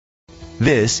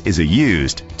This is a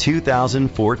used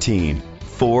 2014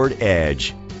 Ford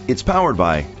Edge. It's powered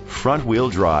by front-wheel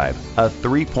drive, a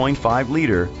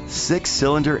 3.5-liter,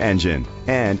 6-cylinder engine,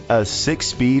 and a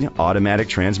 6-speed automatic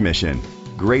transmission.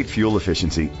 Great fuel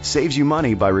efficiency saves you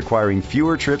money by requiring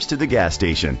fewer trips to the gas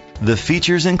station. The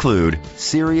features include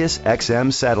Sirius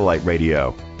XM satellite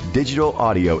radio, digital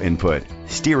audio input,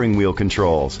 steering wheel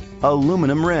controls,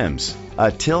 aluminum rims,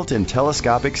 a tilt and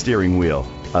telescopic steering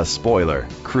wheel, a spoiler,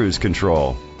 cruise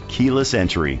control, keyless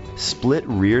entry, split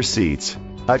rear seats,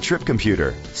 a trip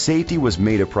computer. Safety was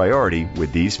made a priority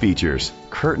with these features: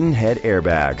 curtain head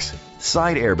airbags,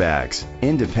 side airbags,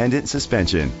 independent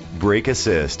suspension, brake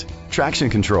assist, traction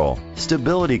control,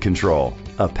 stability control,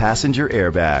 a passenger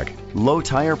airbag, low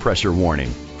tire pressure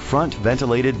warning, front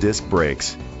ventilated disc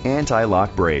brakes,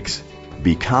 anti-lock brakes.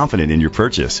 Be confident in your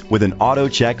purchase with an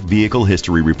AutoCheck Vehicle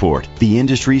History Report, the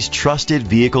industry's trusted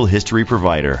vehicle history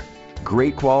provider.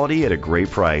 Great quality at a great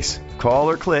price.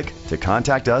 Call or click to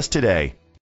contact us today.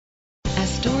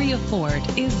 Astoria Ford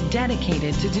is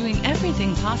dedicated to doing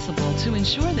everything possible to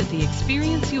ensure that the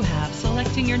experience you have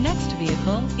selecting your next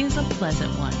vehicle is a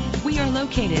pleasant one. We are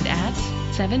located at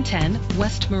 710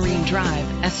 West Marine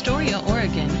Drive, Astoria,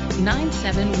 Oregon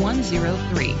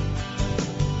 97103.